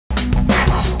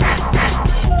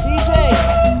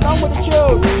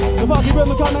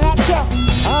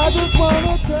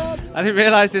I didn't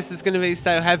realise this was going to be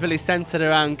so heavily centred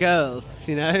around girls,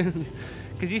 you know?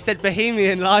 Because you said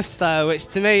bohemian lifestyle, which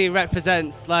to me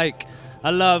represents like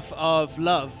a love of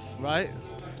love, right?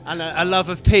 And a love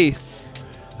of peace,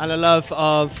 and a love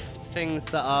of things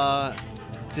that are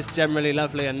just generally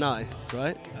lovely and nice,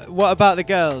 right? What about the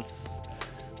girls?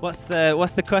 What's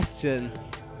the question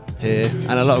here?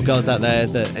 And a lot of girls out there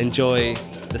that enjoy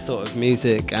the sort of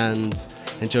music and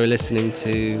enjoy listening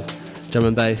to drum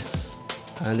and bass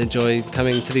and enjoy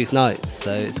coming to these nights.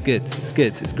 So it's good,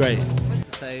 it's great. I want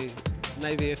to say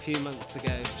maybe a few months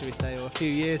ago, should we say, or a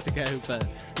few years ago, but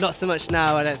not so much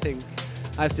now, I don't think.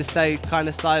 I have to stay kind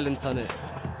of silent on it.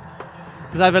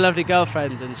 Because I have a lovely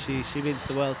girlfriend and she means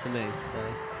the world to me, so.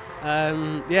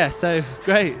 Yeah, so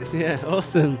great, yeah,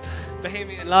 awesome.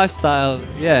 Bohemian lifestyle,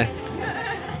 yeah,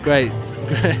 great.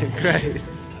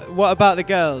 What about the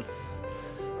girls?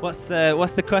 What's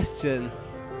the question?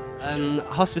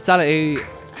 Hospitality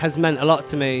has meant a lot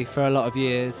to me for a lot of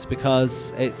years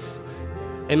because it's,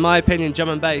 in my opinion, drum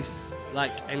and bass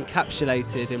like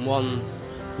encapsulated in one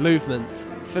movement.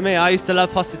 For me, I used to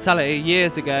love hospitality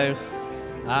years ago,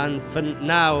 and for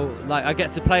now, like I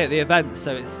get to play at the event,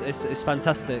 so it's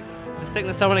fantastic. The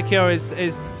sickness I want to cure is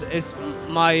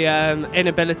my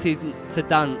inability to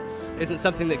dance. Isn't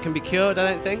something that can be cured, I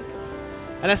don't think,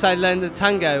 unless I learn the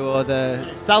tango or the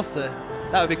salsa.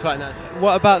 That would be quite nice.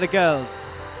 What about the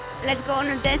girls? Let's go on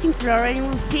a dancing floor and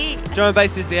we'll see. Drum and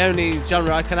bass is the only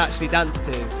genre I can actually dance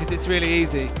to because it's really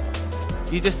easy.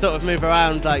 You just sort of move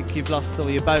around like you've lost all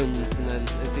your bones, and then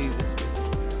it's easy,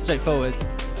 it's straightforward.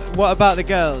 What about the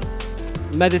girls?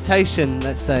 Meditation,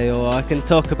 let's say, or I can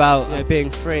talk about being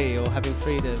free or having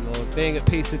freedom or being at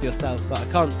peace with yourself, but I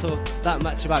can't talk that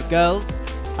much about girls.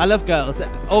 I love girls.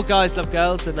 All guys love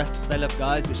girls, the rest they love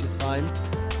guys, which is fine.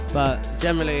 But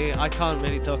generally, I can't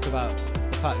really talk about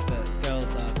the fact that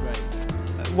girls are great.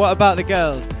 What about the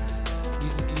girls?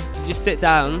 You just sit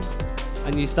down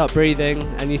and you start breathing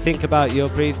and you think about your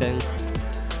breathing.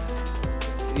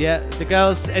 Yeah, the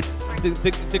girls.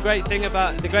 The great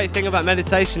thing about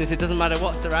meditation is it doesn't matter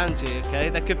what's around you. Okay,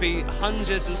 there could be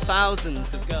hundreds and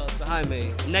thousands of girls behind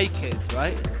me, naked,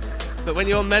 right? But when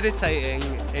you're meditating,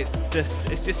 it's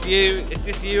just you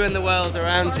and the world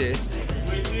around you.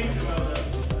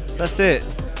 That's it.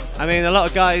 I mean, a lot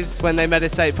of guys, when they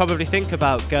meditate, probably think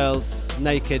about girls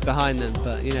naked behind them,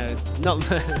 but you know,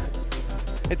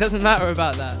 it doesn't matter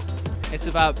about that. It's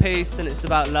about peace and it's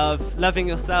about love, loving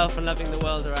yourself and loving the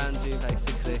world around you,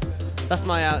 basically. That's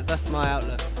my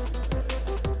outlook.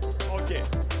 Okay.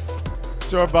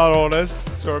 So about all this,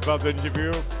 so about the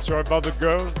interview, so about the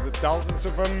girls, the thousands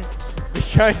of them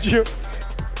behind you.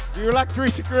 Do you like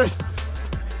Chrissy Chris?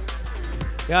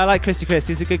 Yeah, I like Chrissy Chris.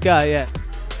 He's a good guy. Yeah.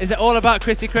 Is it all about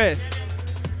Chrissy Chris?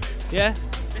 Yeah?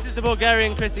 This is the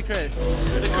Bulgarian Chrissy Chris.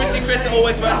 The Chrissy Chris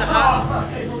always wears a hat.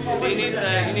 So you need the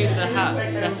hat,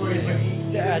 definitely.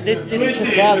 Yeah, this is a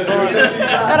bad for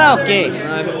okay.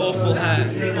 I have awful hair.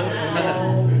 Awful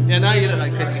hair. Yeah, now you look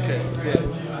like Chrissy Chris.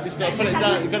 Yeah. Just gotta pull it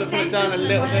down. You've got to pull it down a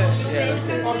little bit. Yeah, that's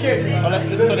it. Okay. Or let's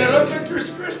just put it. Look like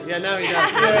Chrissy Chris. Yeah, now he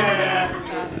does.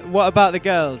 Yeah. What about the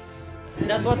girls?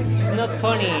 That was not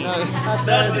funny. No.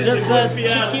 Just a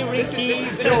cheeky, Ricky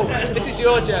joke. This is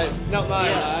your joke, not mine.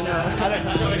 Yeah. I know.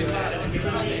 I don't really like it. You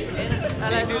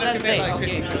do look a bit like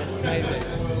Chrissy Chris, maybe.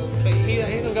 But he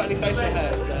hasn't got any facial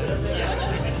hair, so.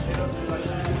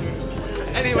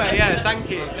 Anyway, yeah, thank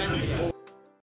you.